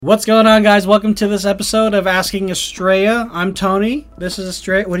What's going on, guys? Welcome to this episode of Asking Estrella. I'm Tony. This is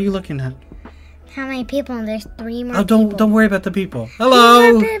Estrella. What are you looking at? How many people? And there's 3 more. Oh, don't worry about the people. 3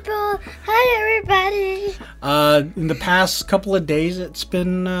 Hello. more people. Hi, everybody. In the past couple of days, it's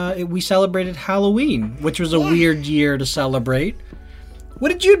been we celebrated Halloween, which was a weird year to celebrate. What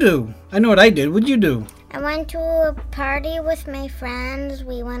did you do? I know what I did. What did you do? I went to a party with my friends.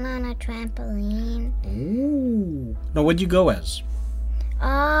 We went on a trampoline. Ooh. Now, what'd you go as?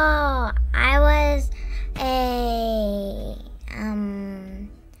 Oh, I was a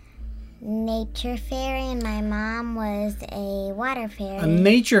nature fairy, and my mom was a water fairy. A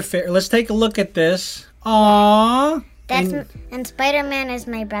nature fair. Let's take a look at this. Aww. And Spider-Man is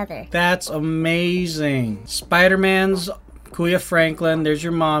my brother. That's amazing. Spider-Man's Kuya Franklin. There's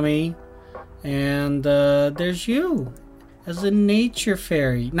your mommy. And there's you as a nature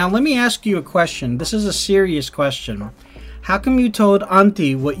fairy. Now, let me ask you a question. This is a serious question. How come you told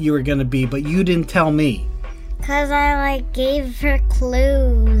Auntie what you were going to be, but you didn't tell me? Because I, gave her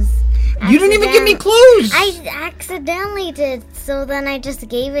clues. You didn't even give me clues! I accidentally did, so then I just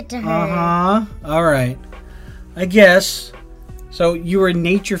gave it to her. Uh-huh. All right. I guess. So, you were a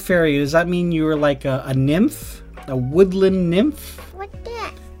nature fairy. Does that mean you were like a nymph? A woodland nymph? What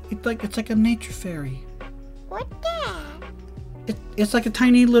that? It's like a nature fairy. What that? It's like a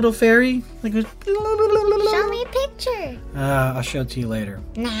tiny little fairy. Like a... Show me a picture. I'll show it to you later.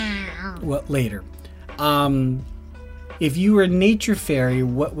 Now. Well, later. If you were a nature fairy,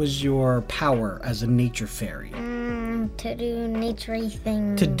 what was your power as a nature fairy? To do naturey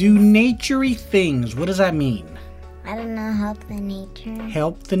things. To do naturey things. What does that mean? I don't know, help the nature.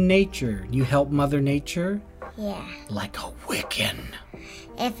 Help the nature. You help Mother Nature? Yeah. Like a Wiccan.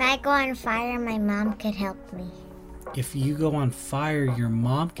 If I go on fire, my mom could help me. If you go on fire, your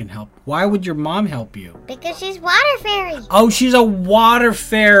mom can help. Why would your mom help you? Because she's water fairy. Oh, she's a water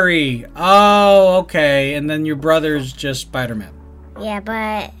fairy. Oh, okay. And then your brother's just Spider-Man. Yeah,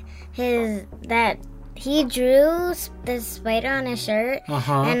 but he drew the spider on his shirt.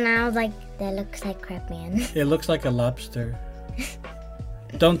 Uh-huh. And I was like, that looks like crap, man. It looks like a lobster.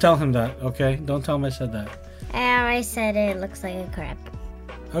 Don't tell him that, okay? Don't tell him I said that. I always said it looks like a crab.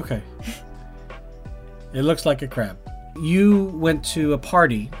 Okay. It looks like a crab. You went to a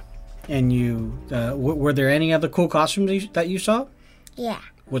party, and you were there any other cool costumes that you saw? Yeah.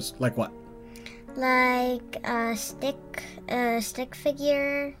 Like what? Like a stick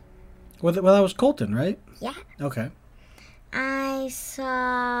figure. Well, that was Colton, right? Yeah. Okay. I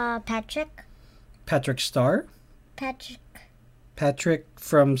saw Patrick. Patrick Star? Patrick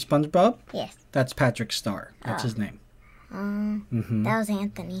from SpongeBob? Yes. That's Patrick Star. That's his name. That was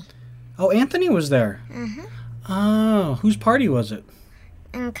Anthony. Oh, Anthony was there. Uh-huh. Oh, whose party was it?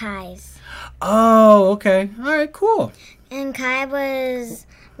 And Kai's. Oh, okay. All right, cool. And Kai was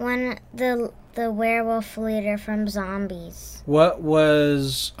the werewolf leader from Zombies. What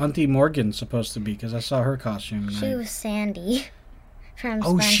was Auntie Morgan supposed to be? Because I saw her costume. She was Sandy from SpongeBob.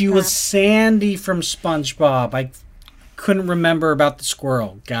 Oh, she was Sandy from SpongeBob. I couldn't remember about the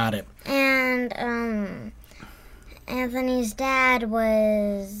squirrel. Got it. And Anthony's dad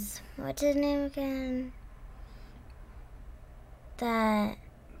was... What's his name again?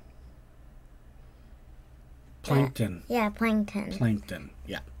 Plankton. Yeah, Plankton. Plankton,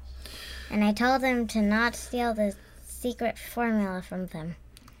 yeah. And I told him to not steal the secret formula from them.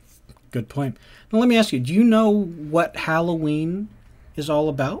 Good point. Now let me ask you, do you know what Halloween is all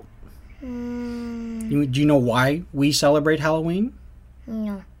about? Do you know why we celebrate Halloween?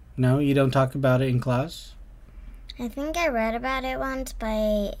 No. No, you don't talk about it in class? I think I read about it once, but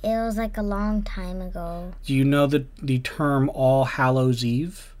it was like a long time ago. Do you know the term All Hallows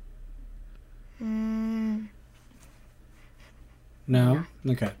Eve? No?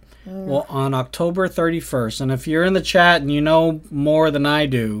 Okay. No. Well, on October 31st, and if you're in the chat and you know more than I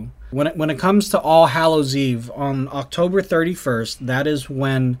do, when it comes to All Hallows Eve, on October 31st, that is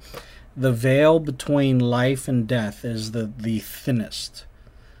when the veil between life and death is the thinnest.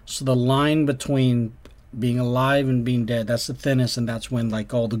 So the line between being alive and being dead, that's the thinnest, and that's when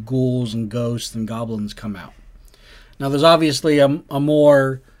all the ghouls and ghosts and goblins come out. Now there's obviously a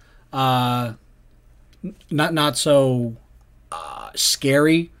more not so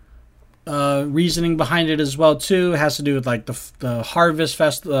scary reasoning behind it as well too. It has to do with the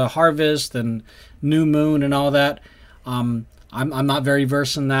harvest and new moon and all that. I'm not very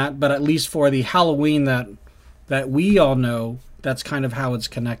versed in that, but at least for the Halloween that we all know, that's kind of how it's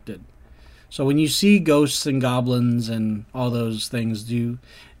connected. So when you see ghosts and goblins and all those things, do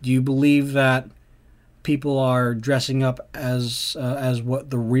you believe that people are dressing up as what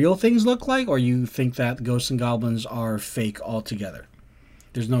the real things look like, or you think that ghosts and goblins are fake altogether?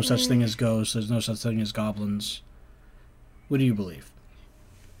 There's no such thing as ghosts. There's no such thing as goblins. What do you believe?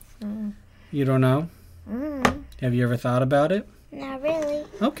 You don't know? Have you ever thought about it? Not really.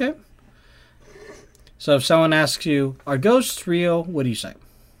 Okay. So if someone asks you, are ghosts real? What do you say?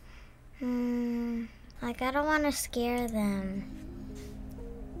 Like, I don't want to scare them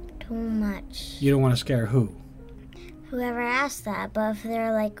too much. You don't want to scare who? Whoever asked that, but if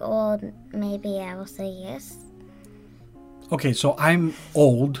they're like old, maybe I will say yes. Okay, so I'm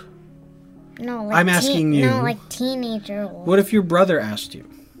old. No, like I'm asking you. No, like teenager old. What if your brother asked you?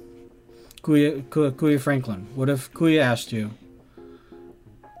 Kuya Franklin. What if Kuya asked you?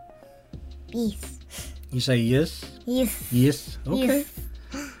 Yes. You say yes? Yes. Yes. Okay. Yes.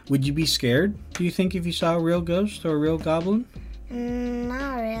 Would you be scared, do you think, if you saw a real ghost or a real goblin?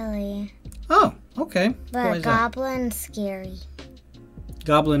 Not really. Oh, okay. Why But is that? goblin's scary.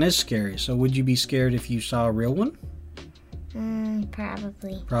 Goblin is scary, so would you be scared if you saw a real one?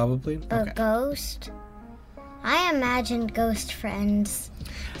 Probably. Probably. But Okay. ghost? I imagine ghost friends.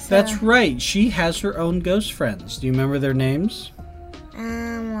 So, That's right. She has her own ghost friends. Do you remember their names?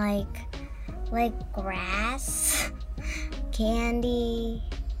 like grass, candy.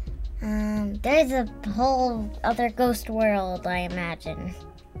 There's a whole other ghost world, I imagine.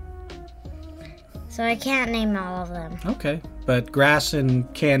 So I can't name all of them. Okay. But grass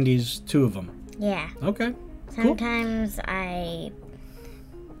and candy's two of them. Yeah. Okay. Sometimes I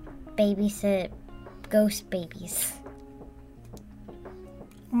babysit ghost babies.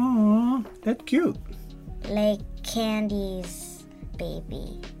 Aww, that's cute. Like Candy's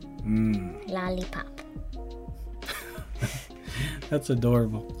baby. Lollipop. That's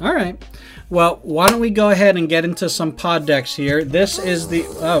adorable. All right. Well, why don't we go ahead and get into some pod decks here. This is the...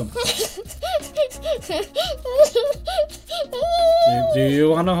 Oh. Do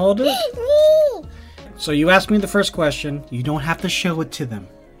you want to hold it? So you asked me the first question. You don't have to show it to them.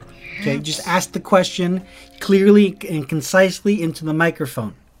 Okay, just ask the question clearly and concisely into the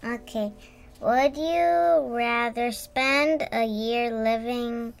microphone. Okay. Would you rather spend a year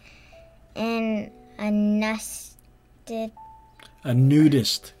living in a A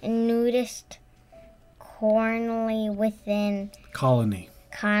nudist nudist colony within colony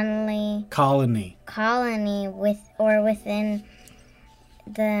within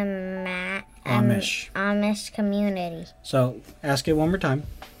the Amish community? So ask it one more time.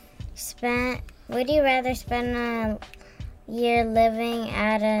 Would you rather spend a year living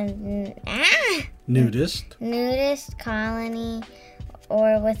at a Nudist. colony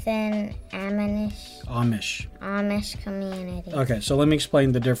or within Amish. community? Okay, so let me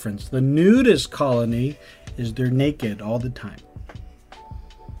explain the difference. The nudist colony is they're naked all the time.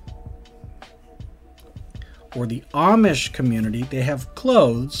 Or the Amish community, they have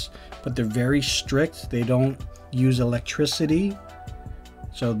clothes, but they're very strict. They don't use electricity.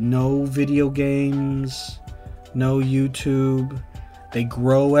 So no video games, no YouTube. They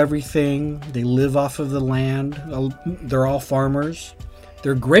grow everything. They live off of the land. They're all farmers.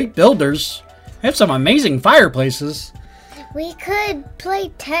 They're great builders. They have some amazing fireplaces. We could play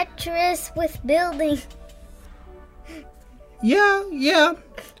Tetris with building. Yeah.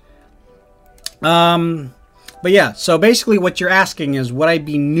 But yeah, so basically what you're asking is, would I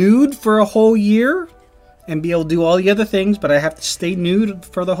be nude for a whole year and be able to do all the other things, but I have to stay nude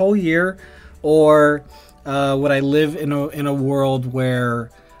for the whole year? Or would I live in a world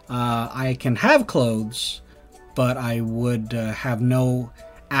where I can have clothes, but I would have no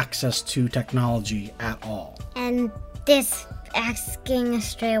access to technology at all? And this asking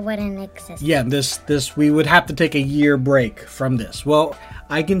Australia wouldn't exist. Yeah, this we would have to take a year break from this. Well,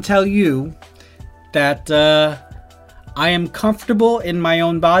 I can tell you that I am comfortable in my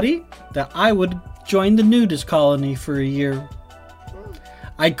own body, that I would join the nudist colony for a year.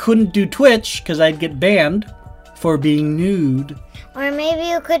 I couldn't do Twitch because I'd get banned for being nude. Or maybe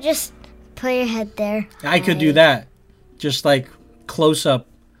you could just put your head there. I could do that. Just like close up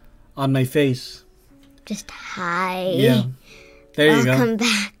on my face. Just hi. Yeah. There you go. Welcome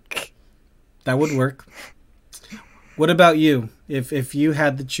back. That would work. What about you? If you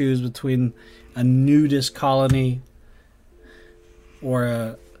had to choose between a nudist colony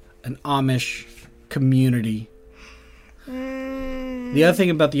or an Amish community. The other thing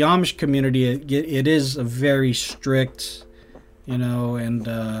about the Amish community, it is a very strict,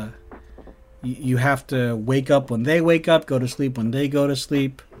 and you have to wake up when they wake up, go to sleep when they go to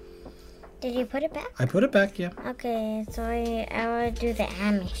sleep. Did you put it back? I put it back, yeah. Okay, so I would do the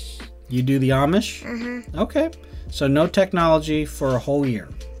Amish. You do the Amish? Okay. So no technology for a whole year.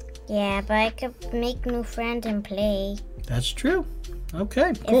 Yeah, but I could make new friends and play. That's true.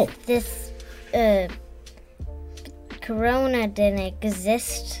 Okay, cool. If this Corona didn't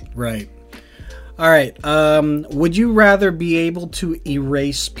exist. Right. All right. Would you rather be able to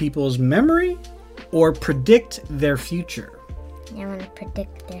erase people's memory or predict their future? I want to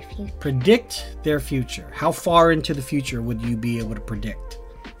predict their future. Predict their future. How far into the future would you be able to predict?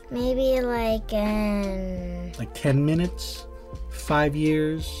 Maybe like in... Like 10 minutes? 5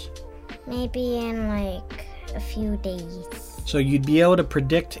 years? Maybe in like a few days. So you'd be able to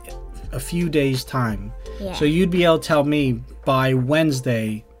predict a few days' time. Yeah. So you'd be able to tell me by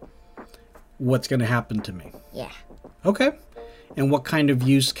Wednesday what's going to happen to me. Yeah. Okay. And what kind of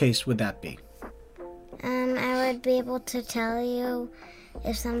use case would that be? I would be able to tell you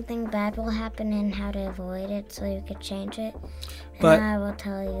if something bad will happen and how to avoid it so you could change it. But- And I will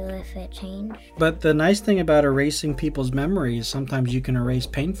tell you if it changed. But the nice thing about erasing people's memories, sometimes you can erase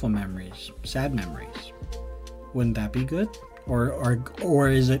painful memories, sad memories. Wouldn't that be good? Or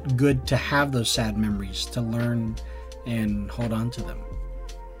is it good to have those sad memories, to learn and hold on to them?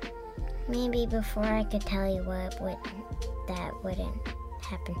 Maybe before I could tell you that wouldn't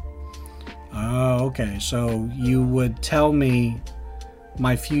happen. Oh, okay. So you would tell me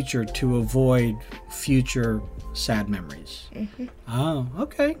my future to avoid future sad memories. Mm-hmm. Oh,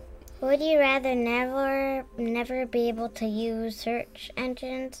 okay. Would you rather never be able to use search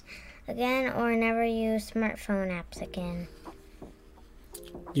engines again or never use smartphone apps again?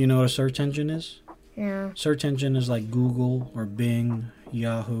 Do you know what a search engine is? No. Search engine is like Google or Bing,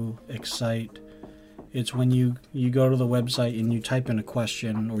 Yahoo, Excite. It's when you go to the website and you type in a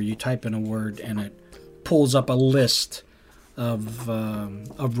question or you type in a word and it pulls up a list of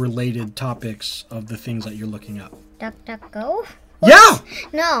related topics of the things that you're looking up. DuckDuckGo? Yeah!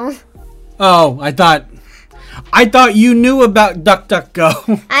 No. Oh, I thought you knew about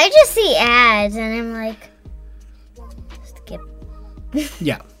DuckDuckGo. I just see ads and I'm like, skip.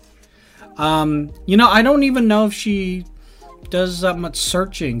 Yeah. I don't even know if she does that much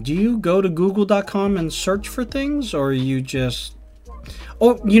searching. Do you go to google.com and search for things, or you just...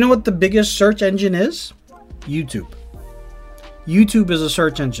 Oh, you know what the biggest search engine is? YouTube. YouTube is a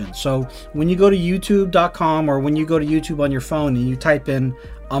search engine. So when you go to youtube.com or when you go to YouTube on your phone and you type in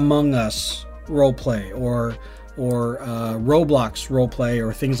Among Us roleplay or Roblox roleplay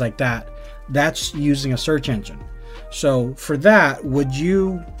or things like that, that's using a search engine. So for that, would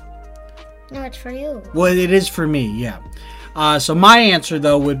you... No, it's for you. Well, it is for me, yeah. So my answer,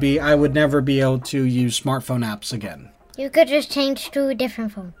 though, would be I would never be able to use smartphone apps again. You could just change to a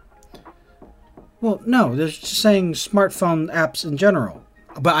different phone. Well, no, they're just saying smartphone apps in general.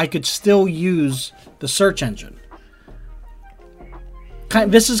 But I could still use the search engine.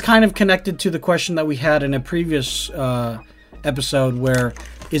 This is kind of connected to the question that we had in a previous episode where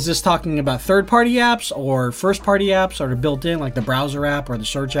is this talking about third-party apps or first-party apps or the built-in, like the browser app or the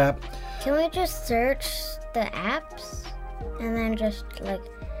search app? Can we just search the apps and then just like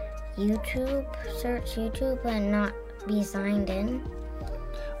search YouTube and not be signed in?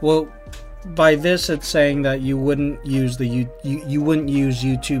 Well, by this it's saying that you wouldn't use you wouldn't use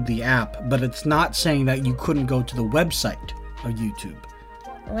YouTube the app, but it's not saying that you couldn't go to the website of YouTube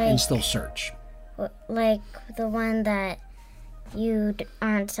and still search. Like the one that you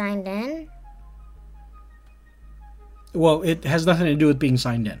aren't signed in? Well, it has nothing to do with being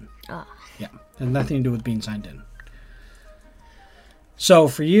signed in. Oh. Yeah, it has nothing to do with being signed in. So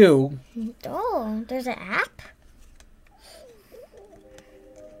for you... Oh, there's an app?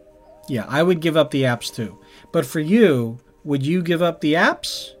 Yeah, I would give up the apps too. But for you, would you give up the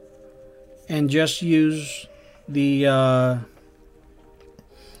apps and just use the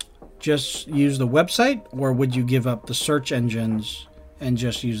website, or would you give up the search engines and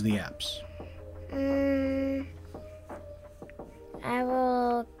just use the apps? I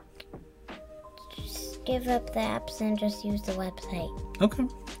will just give up the apps and just use the website. Okay.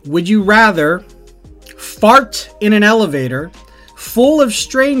 Would you rather fart in an elevator full of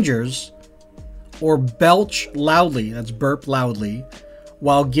strangers or belch loudly, that's burp loudly,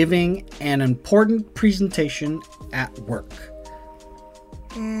 while giving an important presentation at work?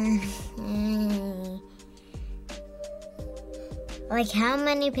 Like how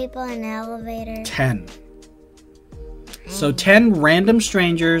many people in the elevator? 10. So 10 random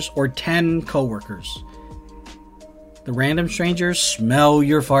strangers or 10 coworkers. The random strangers smell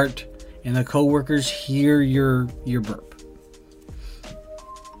your fart and the coworkers hear your burp.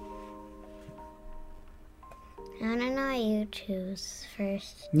 I don't know what you choose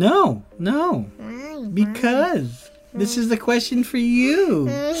first. No. Why? Because this is the question for you.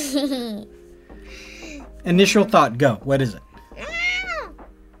 Initial thought, go. What is it? I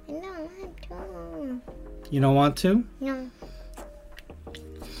don't want to. You don't want to? No.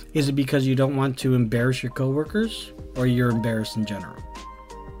 Is it because you don't want to embarrass your coworkers? or you're embarrassed in general?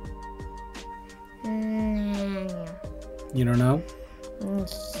 You don't know?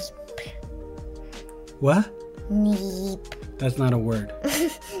 What? Neep. That's not a word.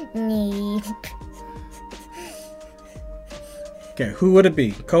 Neep. Okay, who would it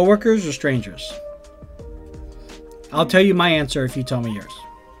be? Coworkers or strangers? I'll tell you my answer if you tell me yours.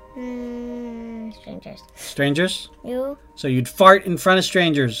 Strangers. Strangers? You? So you'd fart in front of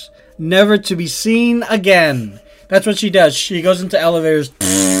strangers, never to be seen again. That's what she does. She goes into elevators.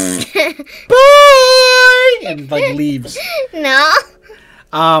 Bye! And like leaves. No.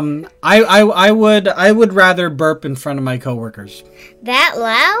 I would rather burp in front of my coworkers. That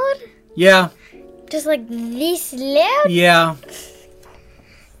loud? Yeah. Just like this loud? Yeah.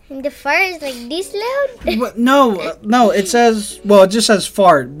 And the fart is like this loud? But no, it just says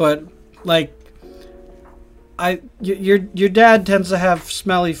fart, but like your dad tends to have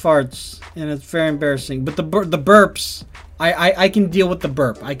smelly farts and it's very embarrassing. But the burps, I can deal with the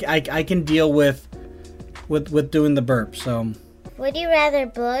burp. I can deal with doing the burp. So Would you rather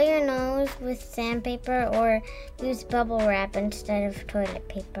blow your nose with sandpaper or use bubble wrap instead of toilet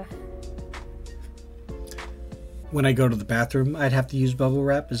paper? when I go to the bathroom, I'd have to use bubble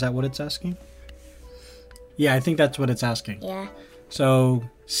wrap. Is that what it's asking? Yeah, I think that's what it's asking. Yeah. So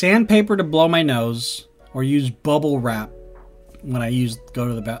sandpaper to blow my nose, or use bubble wrap when I go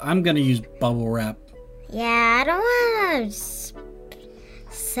to the bathroom. I'm gonna use bubble wrap. Yeah, I don't want to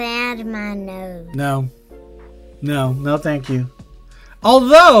sand my nose. No, thank you.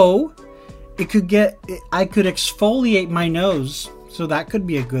 Although I could exfoliate my nose, so that could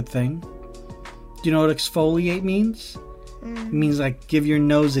be a good thing. Do you know what exfoliate means? It means like give your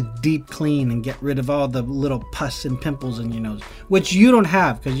nose a deep clean and get rid of all the little pus and pimples in your nose, which you don't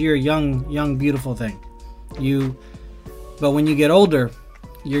have because you're a young, beautiful thing. But when you get older,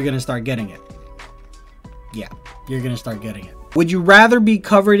 you're gonna start getting it. Yeah, you're gonna start getting it. Would you rather be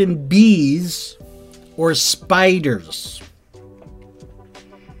covered in bees or spiders?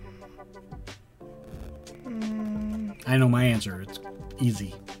 I know my answer. It's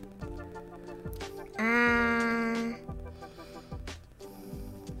easy.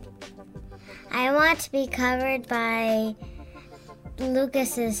 I want to be covered by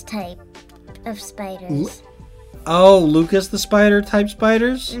Lucas's type of spiders. Oh, Lucas the spider type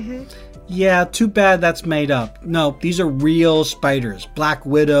spiders? Mm-hmm. Yeah, too bad that's made up. No, these are real spiders. Black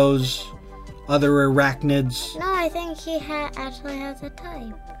widows, other arachnids. No, I think he actually has a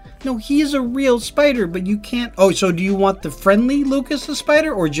type. No, he's a real spider, but you can't... Oh, so do you want the friendly Lucas the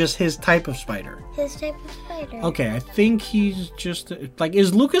spider or just his type of spider? His type of spider. Okay, I think he's just... Like,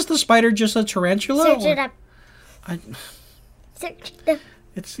 is Lucas the spider just a tarantula? Search it up. Search it up.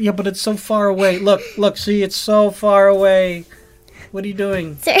 Yeah, but it's so far away. Look, see, it's so far away. What are you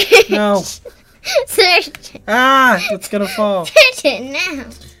doing? Search. No. Search. It's gonna fall. Search it now.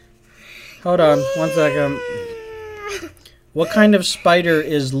 Hold on, 1 second. What kind of spider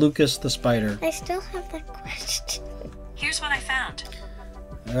is Lucas the spider? I still have that question. Here's what I found.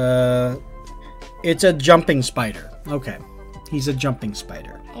 It's a jumping spider. Okay. He's a jumping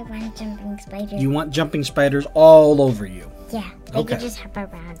spider. I want jumping spiders. You want jumping spiders all over you. Yeah, they Okay. could just hop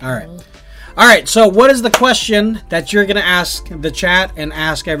around. All right. Me. All right, so what is the question that you're going to ask the chat and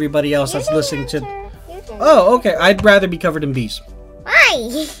ask everybody else that's listening to... Oh, okay. I'd rather be covered in bees.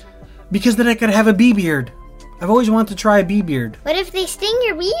 Why? Because then I could have a bee beard. I've always wanted to try a bee beard. What if they sting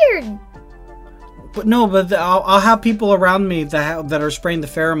your beard? But no, I'll have people around me that are spraying the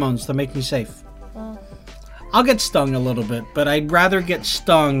pheromones to make me safe. I'll get stung a little bit, but I'd rather get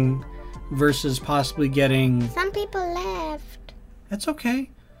stung versus possibly getting... Some people left. That's okay.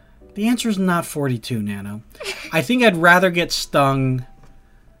 The answer is not 42, Nano. I think I'd rather get stung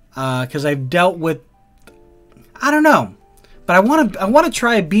because I've dealt with... I don't know. But I want to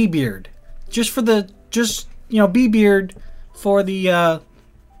try a bee beard. Bee beard for the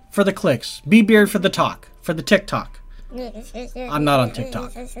clicks. Bee beard for the talk. For the TikTok. I'm not on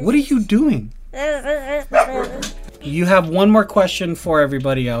TikTok. What are you doing? You have one more question for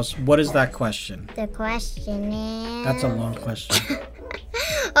everybody else. What is that question? The question is... That's a long question.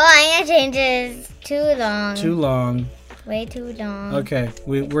 Oh, I'm going to change it. Too long. Too long. Way too long. Okay.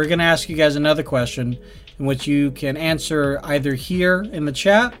 We're going to ask you guys another question in which you can answer either here in the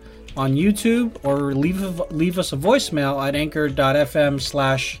chat on YouTube or leave us a voicemail at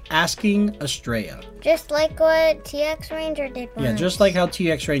anchor.fm/askingastraya. Just like what TX Ranger did once. Yeah, just like how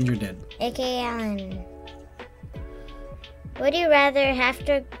TX Ranger did. A.K.A. Alan. Would you rather have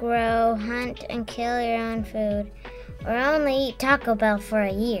to grow, hunt, and kill your own food, or only eat Taco Bell for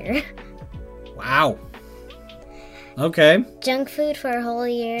a year? Wow. Okay. Junk food for a whole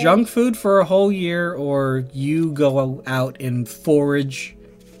year. Junk food for a whole year, or you go out and forage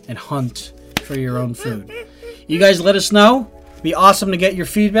and hunt for your own food. You guys let us know. Be awesome to get your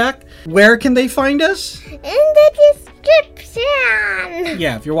feedback. Where can they find us? In the description.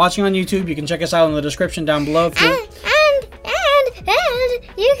 Yeah, if you're watching on YouTube, you can check us out in the description down below. If you're... And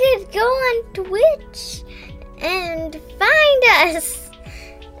you could go on Twitch and find us.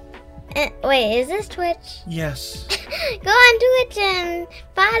 Wait, is this Twitch? Yes. Go on Twitch and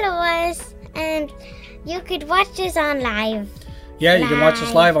follow us, and you could watch us on live. Yeah, you can watch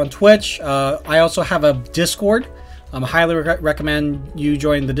us live on Twitch. I also have a Discord. I highly recommend you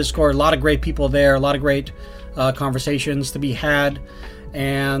join the Discord. A lot of great people there. A lot of great conversations to be had.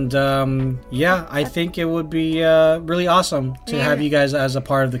 And yeah, I think it would be really awesome to have you guys as a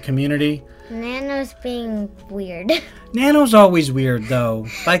part of the community. Nano's being weird. Nano's always weird though.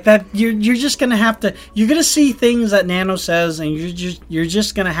 Like that, you're just gonna have to. You're gonna see things that Nano says, and you're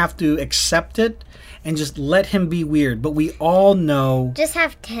just gonna have to accept it and just let him be weird. But we all know. Just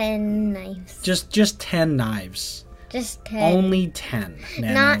have 10 knives. Just 10 knives. Just 10. Only 10.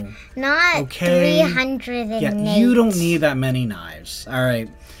 Nano. Not okay. 308. Yeah, you don't need that many knives. All right.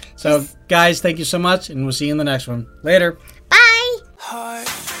 So, guys, thank you so much, and we'll see you in the next one. Later.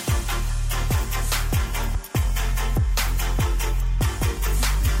 Bye.